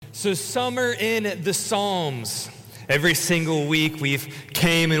So summer in the Psalms. Every single week we've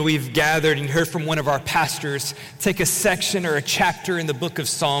came and we've gathered and heard from one of our pastors, take a section or a chapter in the book of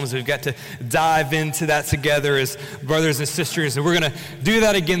Psalms. We've got to dive into that together as brothers and sisters, and we're going to do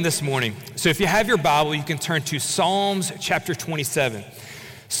that again this morning. So if you have your Bible, you can turn to Psalms chapter 27.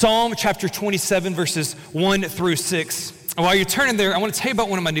 Psalm chapter 27, verses 1 through 6. And while you're turning there, I want to tell you about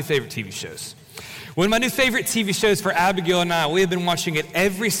one of my new favorite TV shows. One of my new favorite TV shows for Abigail and I, we have been watching it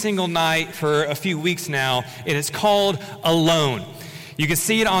every single night for a few weeks now, and it's called Alone. You can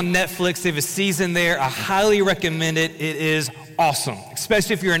see it on Netflix. They have a season there. I highly recommend it. It is awesome,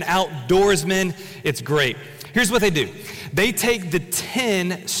 especially if you're an outdoorsman. It's great. Here's what they do. They take the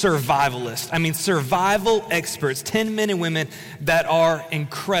 10 survivalists, survival experts, 10 men and women that are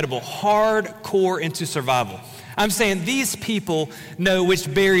incredible, hardcore into survival. I'm saying these people know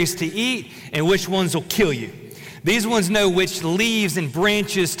which berries to eat and which ones will kill you. These ones know which leaves and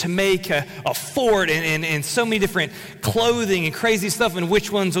branches to make a fort and so many different clothing and crazy stuff, and which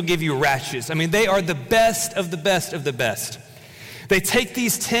ones will give you rashes. They are the best of the best of the best. They take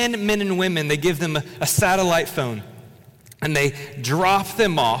these 10 men and women, they give them a satellite phone, and they drop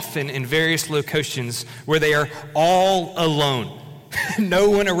them off in various locations where they are all alone. No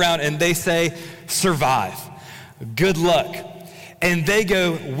one around, and they say, survive. Good luck. And they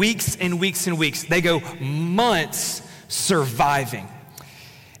go weeks and weeks and weeks. They go months surviving.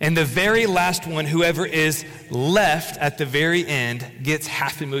 And the very last one, whoever is left at the very end, gets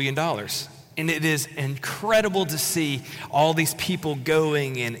 $500,000. And it is incredible to see all these people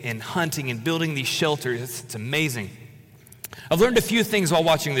going and hunting and building these shelters. It's amazing. I've learned a few things while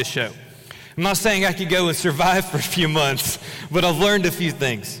watching this show. I'm not saying I could go and survive for a few months, but I've learned a few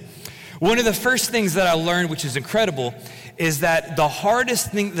things. One of the first things that I learned, which is incredible, is that the hardest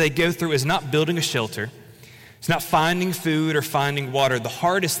thing that they go through is not building a shelter. It's not finding food or finding water. The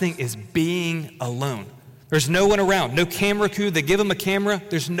hardest thing is being alone. There's no one around, no camera crew. They give them a camera.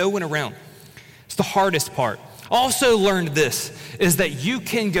 There's no one around. It's the hardest part. Also learned this, is that you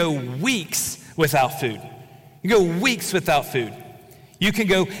can go weeks without food. You go weeks without food. You can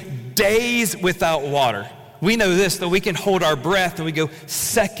go days without water. We know this, that we can hold our breath and we go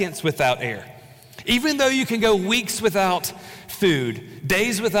seconds without air. Even though you can go weeks without food,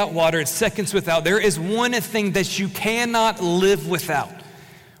 days without water, and seconds without, there is one thing that you cannot live without.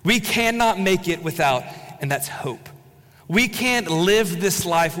 We cannot make it without, and that's hope. We can't live this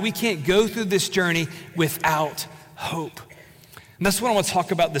life, we can't go through this journey without hope. And that's what I want to talk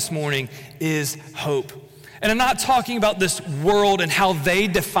about this morning is hope. And I'm not talking about this world and how they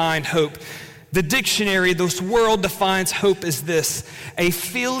define hope. The dictionary, this world defines hope as this, a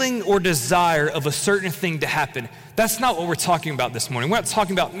feeling or desire of a certain thing to happen. That's not what we're talking about this morning. We're not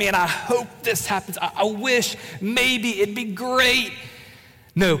talking about, man, I hope this happens. I wish maybe it'd be great.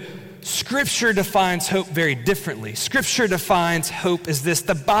 No, Scripture defines hope very differently. Scripture defines hope as this.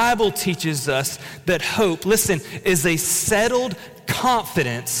 The Bible teaches us that hope, listen, is a settled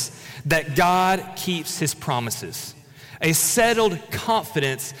confidence that God keeps his promises. A settled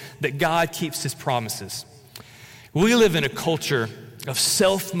confidence that God keeps his promises. We live in a culture of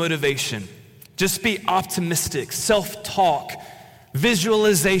self-motivation. Just be optimistic, self-talk,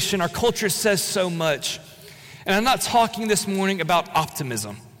 visualization. Our culture says so much. And I'm not talking this morning about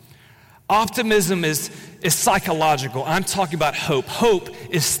optimism. Optimism is psychological. I'm talking about hope. Hope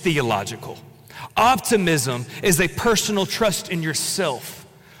is theological. Optimism is a personal trust in yourself.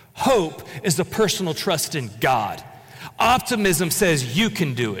 Hope is a personal trust in God. Optimism says you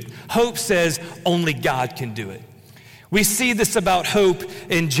can do it. Hope says only God can do it. We see this about hope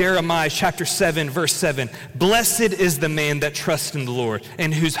in Jeremiah chapter 7, verse 7. Blessed is the man that trusts in the Lord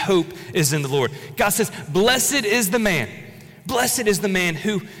and whose hope is in the Lord. God says, blessed is the man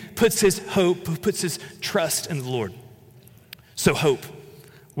who puts his hope, who puts his trust in the Lord. So hope,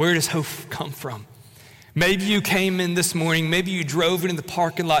 where does hope come from? Maybe you came in this morning, maybe you drove into the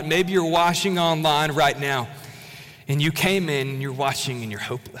parking lot, maybe you're watching online right now. And you came in and you're watching and you're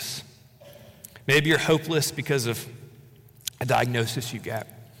hopeless. Maybe you're hopeless because of a diagnosis you got.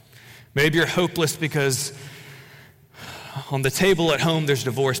 Maybe you're hopeless because on the table at home there's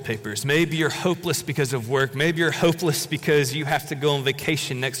divorce papers. Maybe you're hopeless because of work. Maybe you're hopeless because you have to go on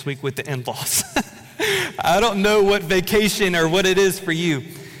vacation next week with the in-laws. I don't know what vacation or what it is for you,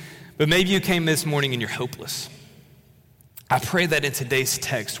 but maybe you came this morning and you're hopeless. I pray that in today's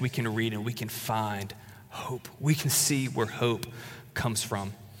text we can read and we can find hope. We can see where hope comes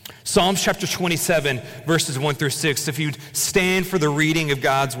from. Psalms chapter 27, verses 1 through 6. If you'd stand for the reading of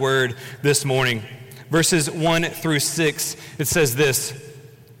God's word this morning. Verses 1 through 6, it says this.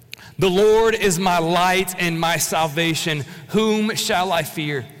 The Lord is my light and my salvation. Whom shall I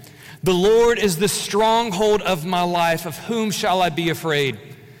fear? The Lord is the stronghold of my life. Of whom shall I be afraid?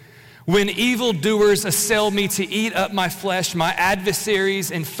 When evildoers assail me to eat up my flesh, my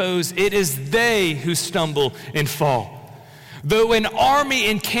adversaries and foes, it is they who stumble and fall. Though an army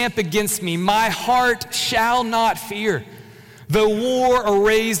encamp against me, my heart shall not fear. Though war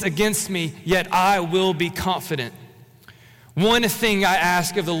arise against me, yet I will be confident. One thing I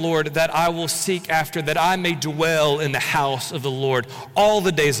ask of the Lord, that I will seek after, that I may dwell in the house of the Lord all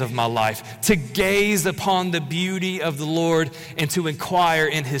the days of my life, to gaze upon the beauty of the Lord and to inquire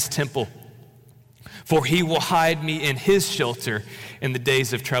in his temple. For he will hide me in his shelter in the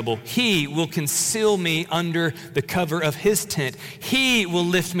days of trouble. He will conceal me under the cover of his tent. He will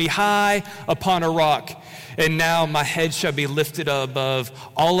lift me high upon a rock. And now my head shall be lifted above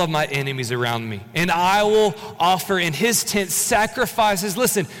all of my enemies around me. And I will offer in his tent sacrifices,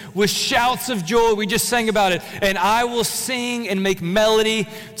 listen, with shouts of joy. We just sang about it. And I will sing and make melody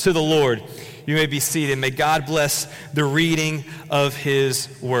to the Lord. You may be seated. May God bless the reading of his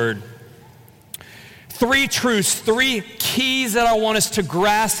word. Three truths, three keys that I want us to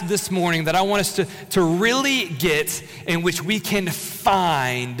grasp this morning, that I want us to really get, in which we can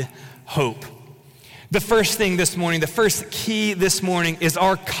find hope. The first thing this morning, the first key this morning is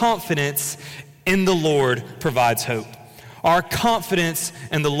our confidence in the Lord provides hope. Our confidence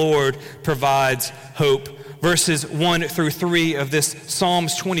in the Lord provides hope. Verses 1 through 3 of this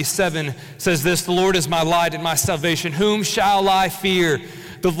Psalms 27 says this: the Lord is my light and my salvation. Whom shall I fear?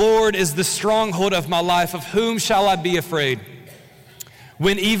 The Lord is the stronghold of my life. Of whom shall I be afraid?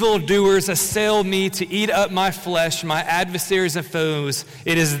 When evildoers assail me to eat up my flesh, my adversaries and foes,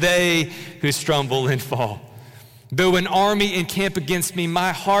 it is they who stumble and fall. Though an army encamp against me,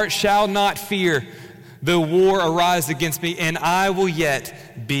 my heart shall not fear. Though war arise against me, and I will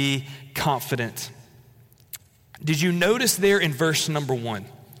yet be confident. Did you notice there in verse number 1?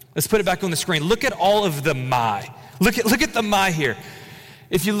 Let's put it back on the screen. Look at all of the my. Look at the my here.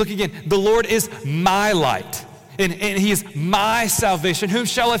 If you look again, the Lord is my light. And he is my salvation. Whom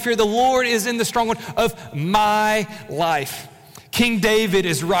shall I fear? The Lord is in the stronghold of my life. King David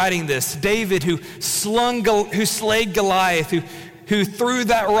is writing this. David who slayed Goliath, who threw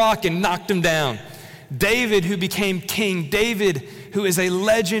that rock and knocked him down. David who became king. David who is a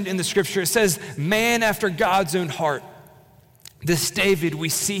legend in the scripture. It says, man after God's own heart. This David, we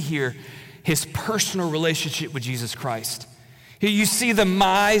see here his personal relationship with Jesus Christ. You see the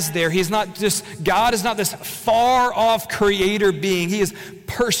my's there. God is not this far off creator being. He is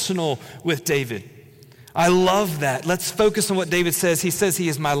personal with David. I love that. Let's focus on what David says. He says he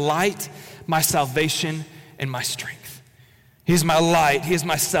is my light, my salvation, and my strength. He is my light. He is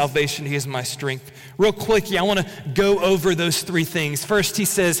my salvation. He is my strength. Real quickly, I want to go over those three things. First, he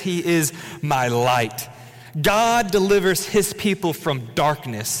says he is my light. God delivers his people from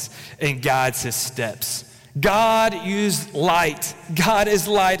darkness and guides his steps. God used light. God is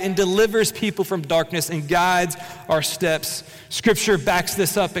light and delivers people from darkness and guides our steps. Scripture backs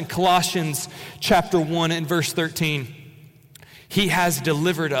this up in Colossians chapter 1 and verse 13. He has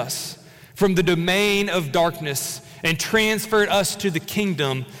delivered us from the domain of darkness and transferred us to the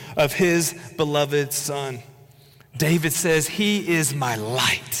kingdom of his beloved Son. David says, he is my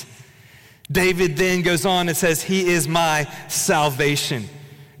light. David then goes on and says, he is my salvation.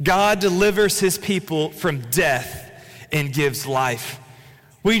 God delivers his people from death and gives life.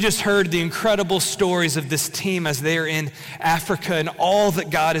 We just heard the incredible stories of this team as they're in Africa and all that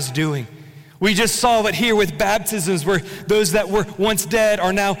God is doing. We just saw it here with baptisms, where those that were once dead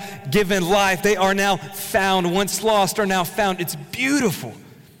are now given life. They are now found. Once lost are now found. It's beautiful.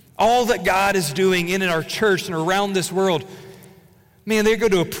 All that God is doing in our church and around this world. Man, they go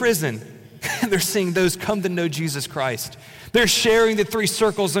to a prison and they're seeing those come to know Jesus Christ. They're sharing the three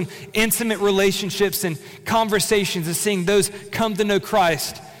circles and intimate relationships and conversations and seeing those come to know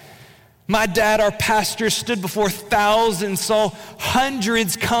Christ. My dad, our pastor, stood before thousands, saw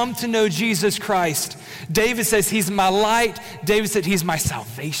hundreds come to know Jesus Christ. David says he's my light. David said he's my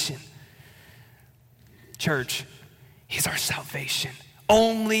salvation. Church, he's our salvation.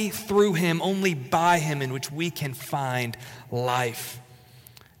 Only through him, only by him, in which we can find life.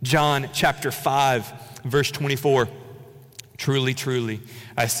 John chapter 5, verse 24. Truly, truly,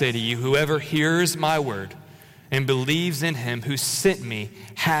 I say to you, whoever hears my word and believes in him who sent me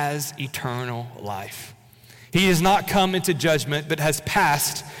has eternal life. He has not come into judgment, but has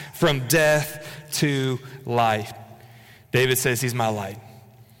passed from death to life. David says he's my light.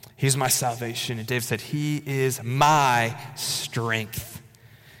 He's my salvation. And David said he is my strength.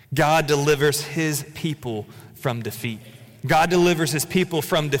 God delivers his people from defeat. God delivers his people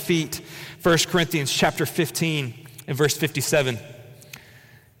from defeat. 1 Corinthians chapter 15 and verse 57.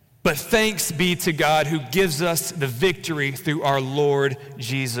 But thanks be to God who gives us the victory through our Lord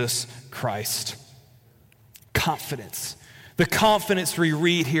Jesus Christ. Confidence. The confidence we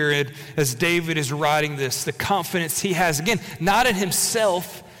read here as David is writing this, the confidence he has, again, not in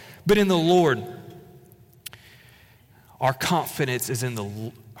himself, but in the Lord. Our confidence in the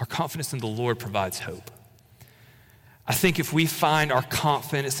Lord provides hope. I think if we find our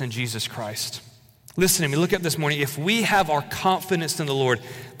confidence in Jesus Christ, listen to me, look up this morning. If we have our confidence in the Lord,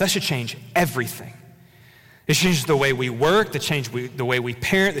 that should change everything. It changes the way we work, the way we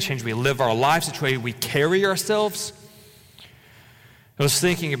parent, the change we live our lives, the way we carry ourselves. I was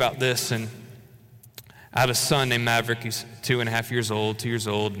thinking about this, and I have a son named Maverick. He's 2 years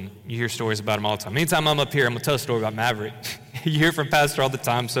old, and you hear stories about him all the time. Anytime I'm up here, I'm going to tell a story about Maverick. You hear from Pastor all the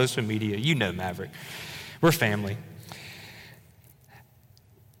time, social media. You know Maverick. We're family.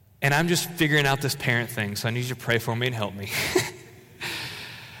 And I'm just figuring out this parent thing, so I need you to pray for me and help me.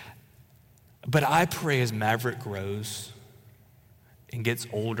 But I pray as Maverick grows and gets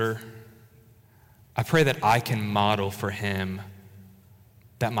older, I pray that I can model for him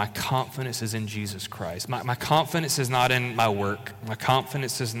that my confidence is in Jesus Christ. My confidence is not in my work. My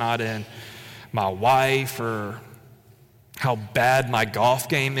confidence is not in my wife or how bad my golf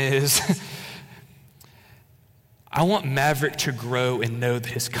game is. I want Maverick to grow and know that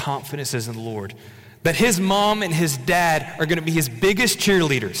his confidence is in the Lord. That his mom and his dad are going to be his biggest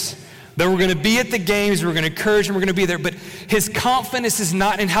cheerleaders. That we're going to be at the games, we're going to encourage him, we're going to be there. But his confidence is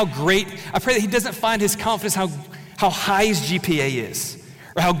not in how great. I pray that he doesn't find his confidence how high his GPA is,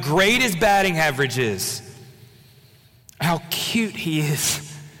 or how great his batting average is, or how cute he is.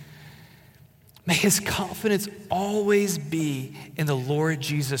 May his confidence always be in the Lord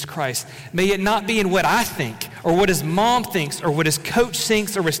Jesus Christ. May it not be in what I think, or what his mom thinks, or what his coach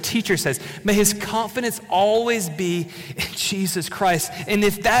thinks, or what his teacher says. May his confidence always be in Jesus Christ. And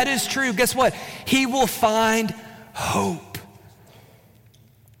if that is true, guess what? He will find hope.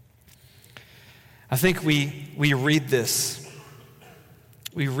 I think we read this.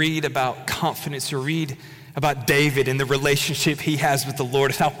 We read about confidence. We read about David and the relationship he has with the Lord,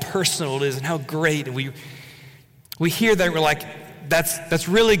 and how personal it is and how great. And we hear that, we're like, that's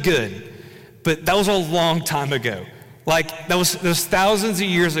really good, but that was a long time ago. Like, that was thousands of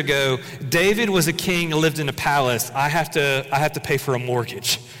years ago. David was a king and lived in a palace. I have to pay for a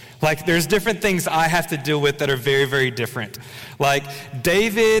mortgage. Like, there's different things I have to deal with that are very, very different. Like,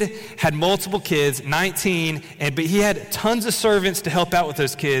 David had multiple kids, 19, but he had tons of servants to help out with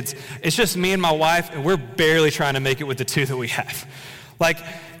those kids. It's just me and my wife, and we're barely trying to make it with the 2 that we have. Like,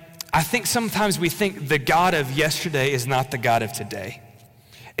 I think sometimes we think the God of yesterday is not the God of today.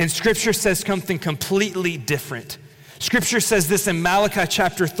 And Scripture says something completely different. Scripture says this in Malachi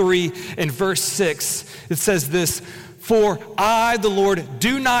chapter 3 and verse 6. It says this, "For I, the Lord,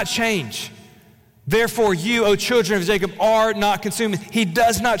 do not change. Therefore you, O children of Jacob, are not consumed." He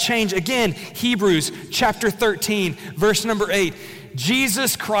does not change. Again, Hebrews chapter 13, verse number 8.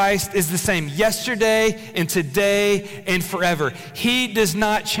 Jesus Christ is the same yesterday and today and forever. He does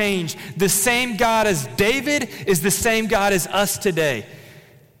not change. The same God as David is the same God as us today.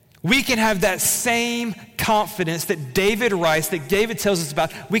 We can have that same confidence that David writes, that David tells us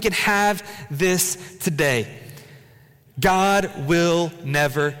about. We can have this today. God will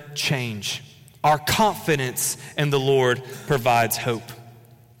never change. Our confidence in the Lord provides hope.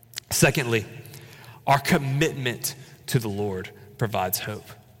 Secondly, our commitment to the Lord provides hope.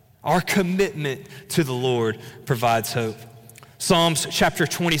 Our commitment to the Lord provides hope. Psalms chapter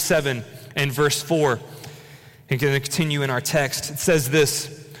 27 and verse 4, and going to continue in our text. It says this,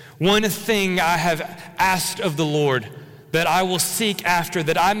 "One thing I have asked of the Lord, that I will seek after,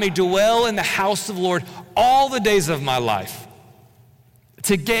 that I may dwell in the house of the Lord all the days of my life,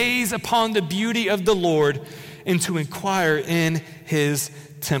 to gaze upon the beauty of the Lord and to inquire in his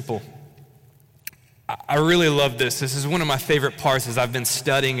temple." I really love this. This is one of my favorite parts as I've been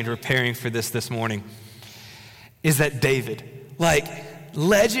studying and preparing for this morning, is that David, like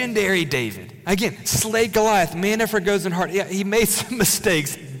legendary David, again, slayed Goliath, man after God's own heart. Yeah, he made some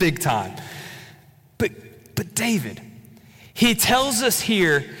mistakes big time. But David, he tells us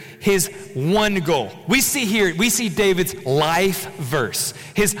here his one goal. We see David's life verse,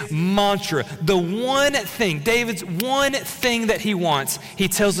 his mantra, the one thing, David's one thing that he wants. He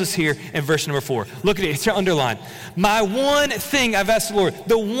tells us here in verse number 4. Look at it, it's underlined. "My one thing I've asked the Lord,"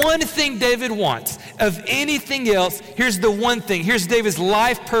 the one thing David wants of anything else, here's the one thing. Here's David's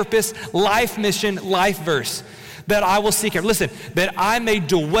life purpose, life mission, life verse. "That I will seek him." Listen, "that I may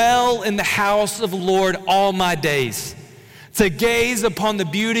dwell in the house of the Lord all my days, to gaze upon the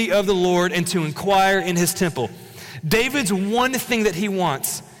beauty of the Lord and to inquire in his temple." David's one thing that he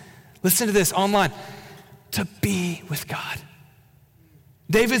wants, Listen to this online. To be with God.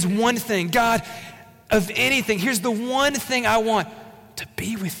 David's one thing, God, of anything, here's the one thing I want, to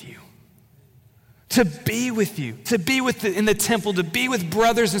be with you. To be with you, to be in the temple, to be with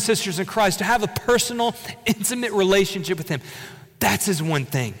brothers and sisters in Christ, to have a personal, intimate relationship with him. That's his one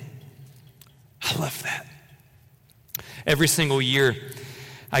thing. I love that. Every single year,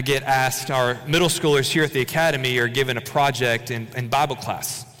 I get asked, our middle schoolers here at the academy are given a project in Bible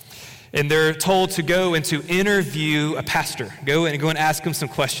class. And they're told to go and to interview a pastor, go and ask him some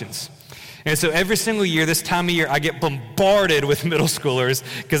questions. And so every single year, this time of year, I get bombarded with middle schoolers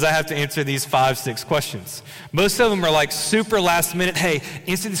because I have to answer these 5-6 questions. Most of them are like super last minute, hey,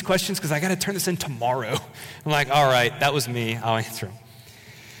 answer these questions because I got to turn this in tomorrow. I'm like, all right, that was me, I'll answer them.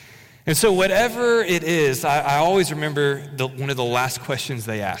 And so whatever it is, I always remember one of the last questions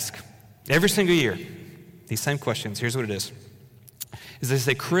they ask. Every single year, these same questions, here's what it is they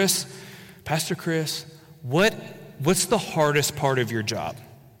say, Pastor Chris, what's the hardest part of your job?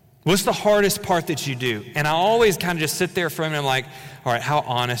 What's the hardest part that you do? And I always kind of just sit there for a minute and I'm like, all right, how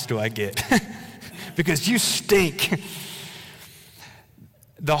honest do I get? Because you stink.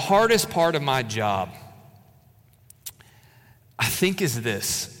 The hardest part of my job, I think, is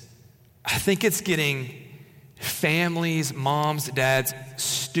this. I think it's getting families, moms, dads,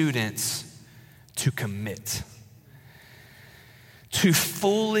 students to commit. To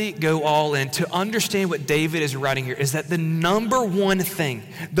fully go all in, to understand what David is writing here is that the number one thing,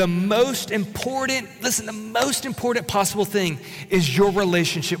 the most important possible thing is your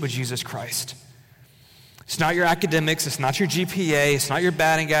relationship with Jesus Christ. It's not your academics, it's not your GPA, it's not your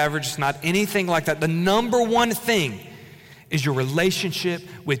batting average, it's not anything like that. The number one thing is your relationship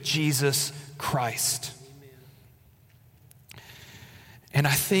with Jesus Christ. And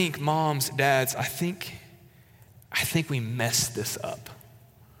I think, moms, dads, I think we mess this up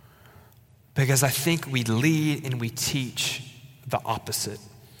because I think we lead and we teach the opposite.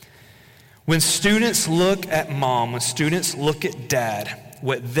 When students look at mom, when students look at dad,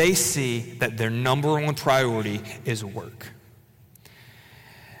 what they see that their number one priority is work.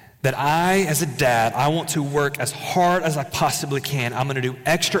 That I, as a dad, I want to work as hard as I possibly can. I'm going to do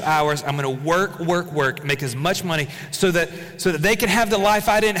extra hours. I'm going to work, make as much money so that they can have the life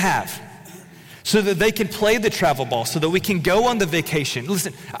I didn't have. So that they can play the travel ball, so that we can go on the vacation.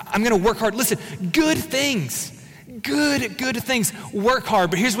 Listen, I'm going to work hard. Listen, good things, work hard.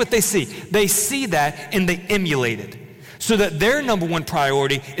 But here's what they see. They see that and they emulate it. So that their number one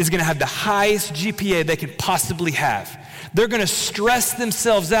priority is going to have the highest GPA they can possibly have. They're going to stress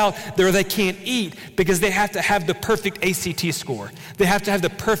themselves out where they can't eat because they have to have the perfect ACT score. They have to have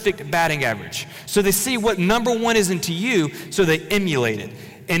the perfect batting average. So they see what number one isn't to you, so they emulate it.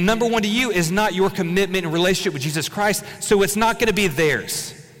 And number one to you is not your commitment and relationship with Jesus Christ, so it's not going to be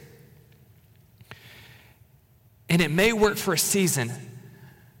theirs. And it may work for a season,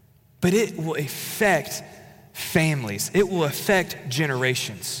 but it will affect families. It will affect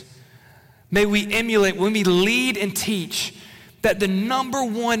generations. May we emulate, when we lead and teach, that the number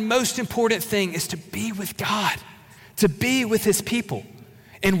one most important thing is to be with God, to be with his people.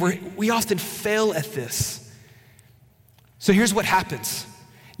 And we often fail at this. So here's what happens.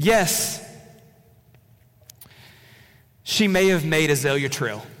 Yes, she may have made Azalea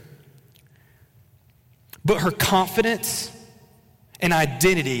Trail, but her confidence and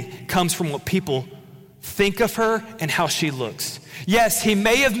identity comes from what people think of her and how she looks. Yes, he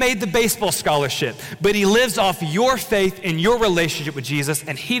may have made the baseball scholarship, but he lives off your faith and your relationship with Jesus,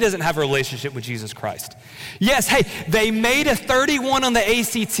 and he doesn't have a relationship with Jesus Christ. Yes, hey, they made a 31 on the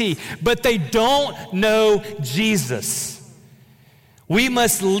ACT, but they don't know Jesus. We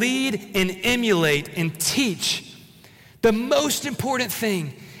must lead and emulate and teach. The most important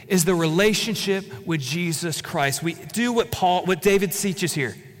thing is the relationship with Jesus Christ. We do what David teaches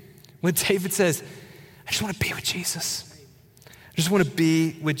here. When David says, I just want to be with Jesus. I just want to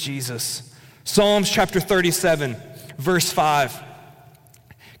be with Jesus. Psalms chapter 37, verse 5.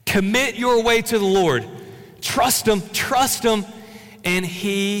 Commit your way to the Lord. Trust him, and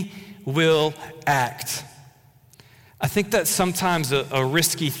he will act. I think that's sometimes a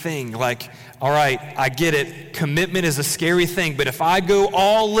risky thing. Like, all right, I get it. Commitment is a scary thing, but if I go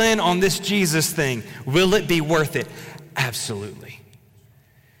all in on this Jesus thing, will it be worth it? Absolutely.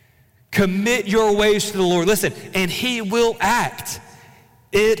 Commit your ways to the Lord. Listen, and he will act.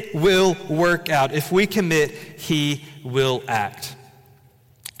 It will work out. If we commit, he will act.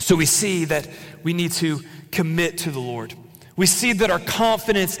 So we see that we need to commit to the Lord. We see that our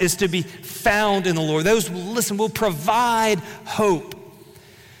confidence is to be found in the Lord. Those, listen, will provide hope.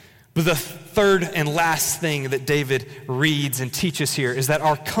 But the third and last thing that David reads and teaches here is that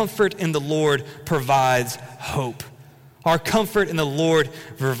our comfort in the Lord provides hope. Our comfort in the Lord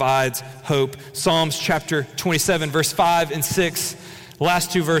provides hope. Psalms chapter 27, verse 5 and 6,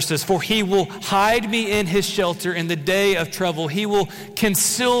 last two verses. For he will hide me in his shelter in the day of trouble. He will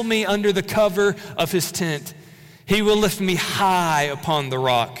conceal me under the cover of his tent. He will lift me high upon the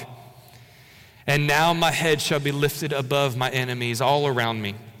rock. And now my head shall be lifted above my enemies all around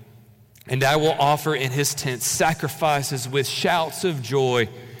me. And I will offer in his tent sacrifices with shouts of joy.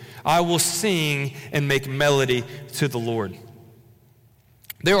 I will sing and make melody to the Lord.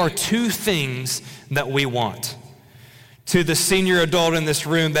 There are two things that we want. To the senior adult in this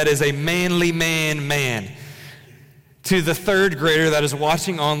room that is a manly man. To the third grader that is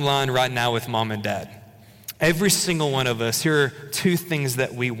watching online right now with mom and dad. Every single one of us, here are two things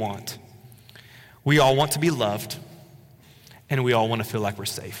that we want. We all want to be loved, and we all want to feel like we're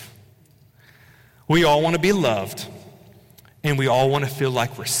safe. We all want to be loved, and we all want to feel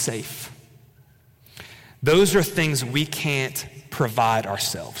like we're safe. Those are things we can't provide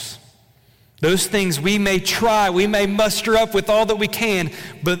ourselves. Those things we may try, we may muster up with all that we can,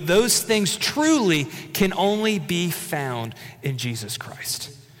 but those things truly can only be found in Jesus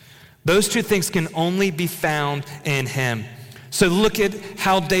Christ. Those two things can only be found in him. So look at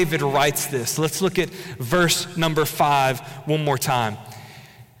how David writes this. Let's look at verse number 5 one more time.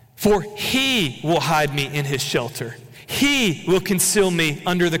 For he will hide me in his shelter. He will conceal me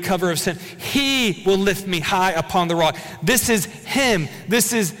under the cover of sin. He will lift me high upon the rock. This is him.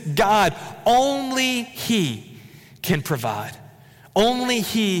 This is God. Only he can provide. Only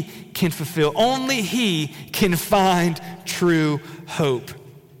he can fulfill. Only he can find true hope.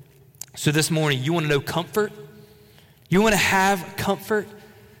 So this morning, you want to know comfort? You want to have comfort?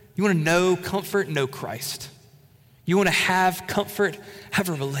 You want to know comfort? Know Christ. You want to have comfort? Have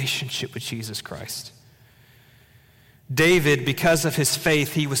a relationship with Jesus Christ. David, because of his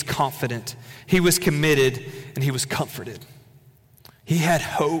faith, he was confident, he was committed, and he was comforted. He had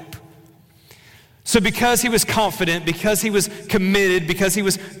hope. So because he was confident, because he was committed, because he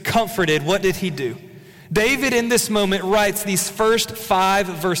was comforted, what did he do? David in this moment writes these first 5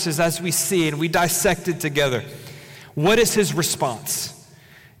 verses as we see and we dissect it together. What is his response?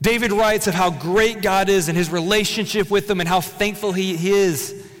 David writes of how great God is and his relationship with him and how thankful he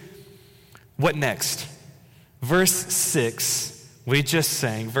is. What next? Verse 6, we just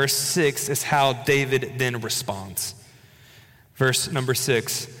sang. Verse 6 is how David then responds. Verse number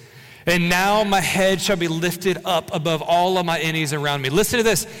 6. And now my head shall be lifted up above all of my enemies around me. Listen to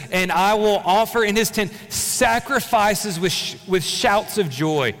this. And I will offer in his tent sacrifices with shouts of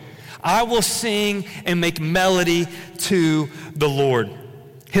joy. I will sing and make melody to the Lord.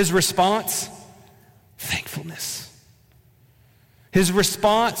 His response, thankfulness. His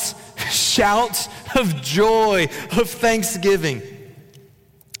response, shouts of joy, of thanksgiving.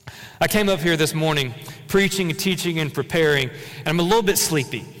 I came up here this morning preaching and teaching and preparing, and I'm a little bit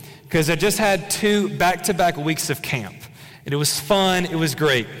sleepy because I just had 2 back-to-back weeks of camp, and it was fun, it was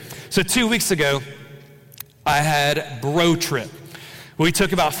great. So 2 weeks ago, I had bro trip. We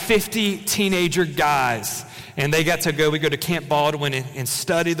took about 50 teenager guys, and we go to Camp Baldwin and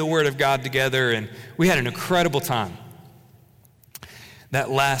study the Word of God together, and we had an incredible time. That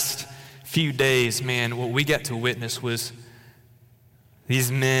last few days, man, what we got to witness was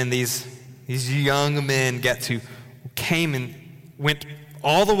these men, these young men came and went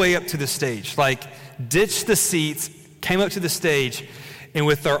all the way up to the stage, like ditched the seats, came up to the stage, and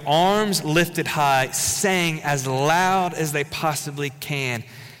with their arms lifted high, sang as loud as they possibly can,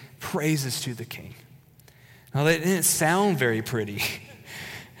 praises to the King. Now, they didn't sound very pretty,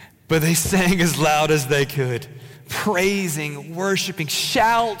 but they sang as loud as they could, praising, worshiping,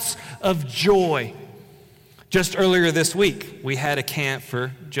 shouts of joy. Just earlier this week, we had a camp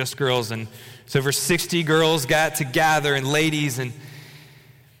for just girls, and so over 60 girls got to gather, and ladies, and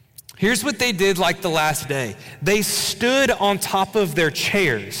here's what they did like the last day. They stood on top of their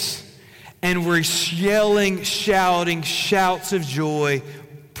chairs and were yelling, shouting, shouts of joy,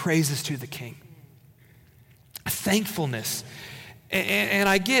 praises to the King. Thankfulness. And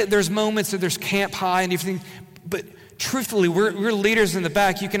I get there's moments that there's camp high and everything, but truthfully, we're leaders in the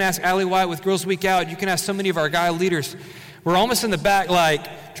back. You can ask Allie White with Girls Week Out. You can ask so many of our guy leaders. We're almost in the back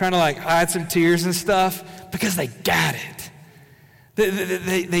trying to hide some tears and stuff because they got it.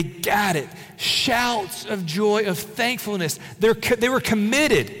 They got it. Shouts of joy, of thankfulness. They were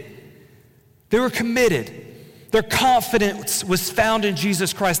committed. They were committed. Their confidence was found in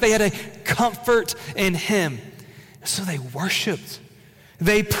Jesus Christ. They had a comfort in him. So they worshiped.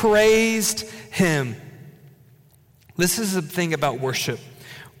 They praised him. This is the thing about worship.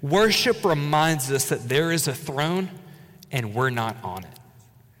 Worship reminds us that there is a throne and we're not on it.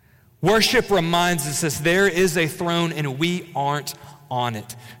 Worship reminds us that there is a throne and we aren't on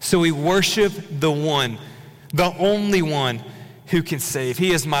it. So we worship the one, the only one who can save.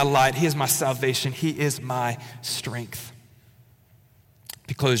 He is my light. He is my salvation. He is my strength. If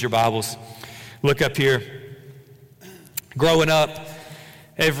you close your Bibles, look up here. Growing up,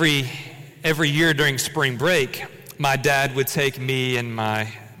 every year during spring break, my dad would take me and my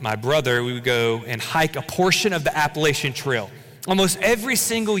brother. We would go and hike a portion of the Appalachian Trail. Almost every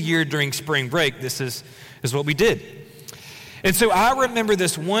single year during spring break, this is what we did. And so I remember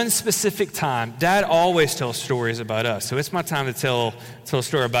this one specific time. Dad always tells stories about us, so it's my time to tell a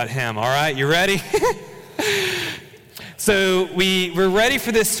story about him. All right, you ready? So we're ready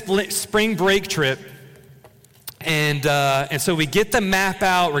for this spring break trip, and so we get the map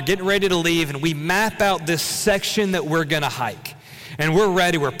out. We're getting ready to leave, and we map out this section that we're gonna hike. And we're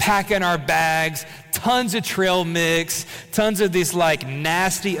ready. We're packing our bags, tons of trail mix, tons of this like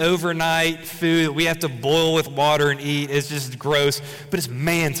nasty overnight food that we have to boil with water and eat. It's just gross, but it's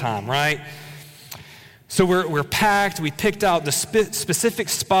man time, right? So we're packed. We picked out the specific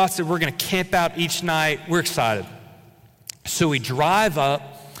spots that we're going to camp out each night. We're excited. So we drive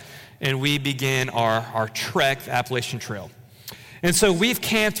up and we begin our trek, the Appalachian Trail. And so we've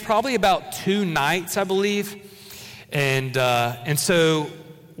camped probably about 2 nights, I believe. And so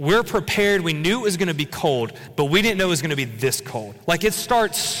we're prepared. We knew it was going to be cold, but we didn't know it was going to be this cold. Like it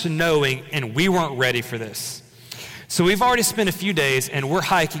starts snowing and we weren't ready for this. So we've already spent a few days and we're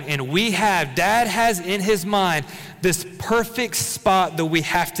hiking and Dad has in his mind this perfect spot that we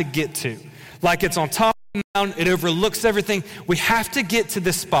have to get to. Like it's on top of the mountain, it overlooks everything. We have to get to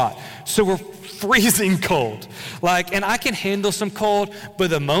this spot. So we're freezing cold. And I can handle some cold,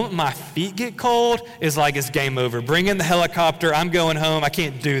 but the moment my feet get cold, it's game over. Bring in the helicopter, I'm going home, I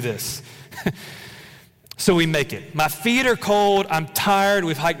can't do this. So we make it. My feet are cold, I'm tired,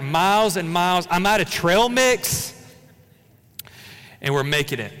 we've hiked miles and miles, I'm out of trail mix, and we're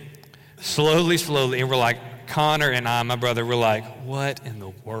making it. Slowly, and we're like, Connor and I, my brother, we're like, what in the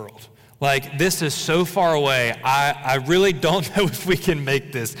world? This is so far away. I really don't know if we can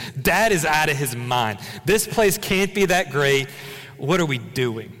make this. Dad is out of his mind. This place can't be that great. What are we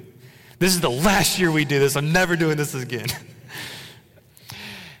doing? This is the last year we do this. I'm never doing this again.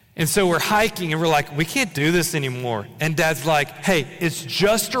 And so we're hiking and we're like, we can't do this anymore. And Dad's like, hey, it's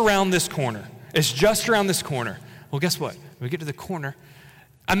just around this corner. It's just around this corner. Well, guess what? When we get to the corner,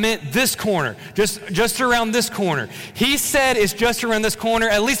 I meant this corner, just around this corner. He said it's just around this corner,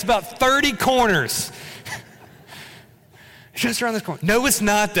 at least about 30 corners. Just around this corner. No, it's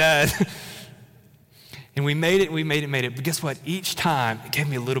not, Dad. And we made it. But guess what? Each time, it gave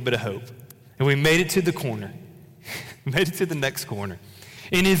me a little bit of hope. And we made it to the corner. We made it to the next corner.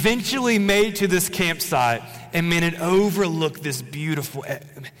 And eventually made to this campsite. And man, it overlooked this beautiful, it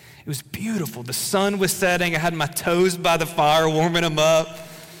was beautiful. The sun was setting. I had my toes by the fire, warming them up.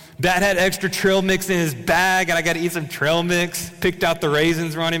 Dad had extra trail mix in his bag, and I got to eat some trail mix. Picked out the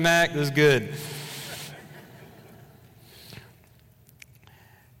raisins, Ronnie Mac. It was good.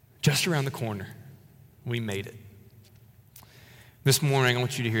 Just around the corner, we made it. This morning, I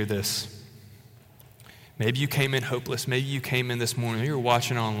want you to hear this. Maybe you came in hopeless. Maybe you came in this morning. You're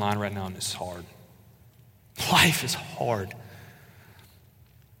watching online right now, and it's hard. Life is hard.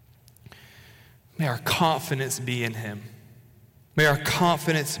 May our confidence be in Him. May our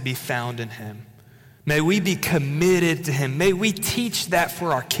confidence be found in Him. May we be committed to Him. May we teach that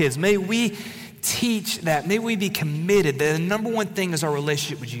for our kids. May we teach that. May we be committed that the number one thing is our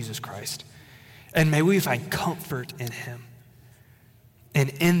relationship with Jesus Christ. And may we find comfort in Him. And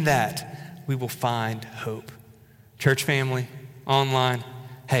in that, we will find hope. Church family, online,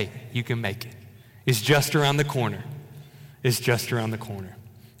 hey, you can make it. It's just around the corner. It's just around the corner.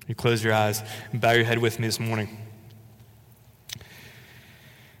 You close your eyes and bow your head with me this morning.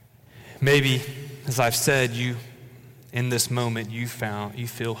 Maybe, as I've said, in this moment, you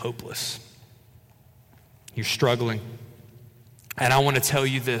feel hopeless. You're struggling. And I want to tell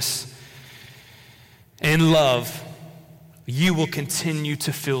you this. In love, you will continue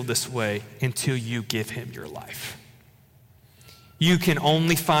to feel this way until you give Him your life. You can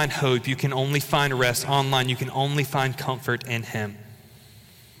only find hope. You can only find rest online. You can only find comfort in Him.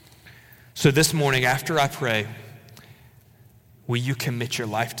 So this morning, after I pray, will you commit your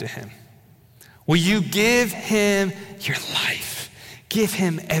life to Him? Will you give Him your life? Give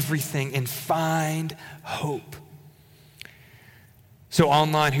Him everything and find hope. So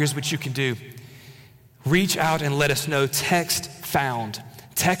online, here's what you can do. Reach out and let us know. Text FOUND.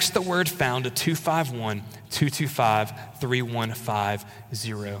 text the word found to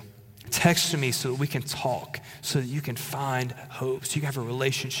 251-225-3150. Text to me so that we can talk, so that you can find hope, so you can have a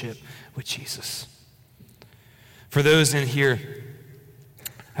relationship with Jesus. For those in here,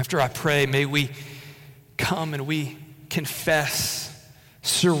 after I pray, may we come and we confess,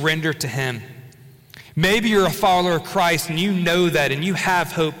 surrender to him. Maybe you're a follower of Christ and you know that and you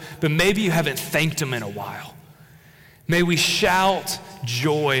have hope, but maybe you haven't thanked him in a while. May we shout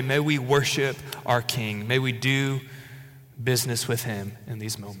joy. May we worship our King. May we do business with him in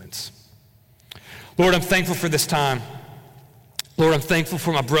these moments. Lord, I'm thankful for this time. Lord, I'm thankful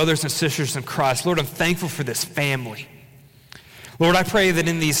for my brothers and sisters in Christ. Lord, I'm thankful for this family. Lord, I pray that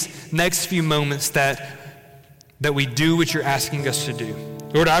in these next few moments that we do what you're asking us to do.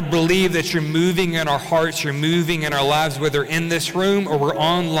 Lord, I believe that you're moving in our hearts, you're moving in our lives, whether in this room or we're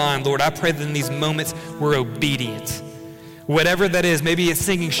online. Lord, I pray that in these moments we're obedient. Whatever that is, maybe it's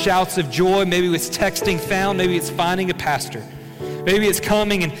singing shouts of joy, maybe it's texting found, maybe it's finding a pastor. Maybe it's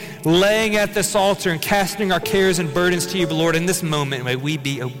coming and laying at this altar and casting our cares and burdens to you. But Lord, in this moment, may we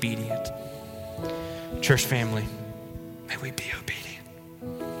be obedient. Church family, may we be obedient.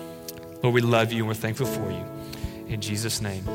 Lord, we love you and we're thankful for you. In Jesus' name.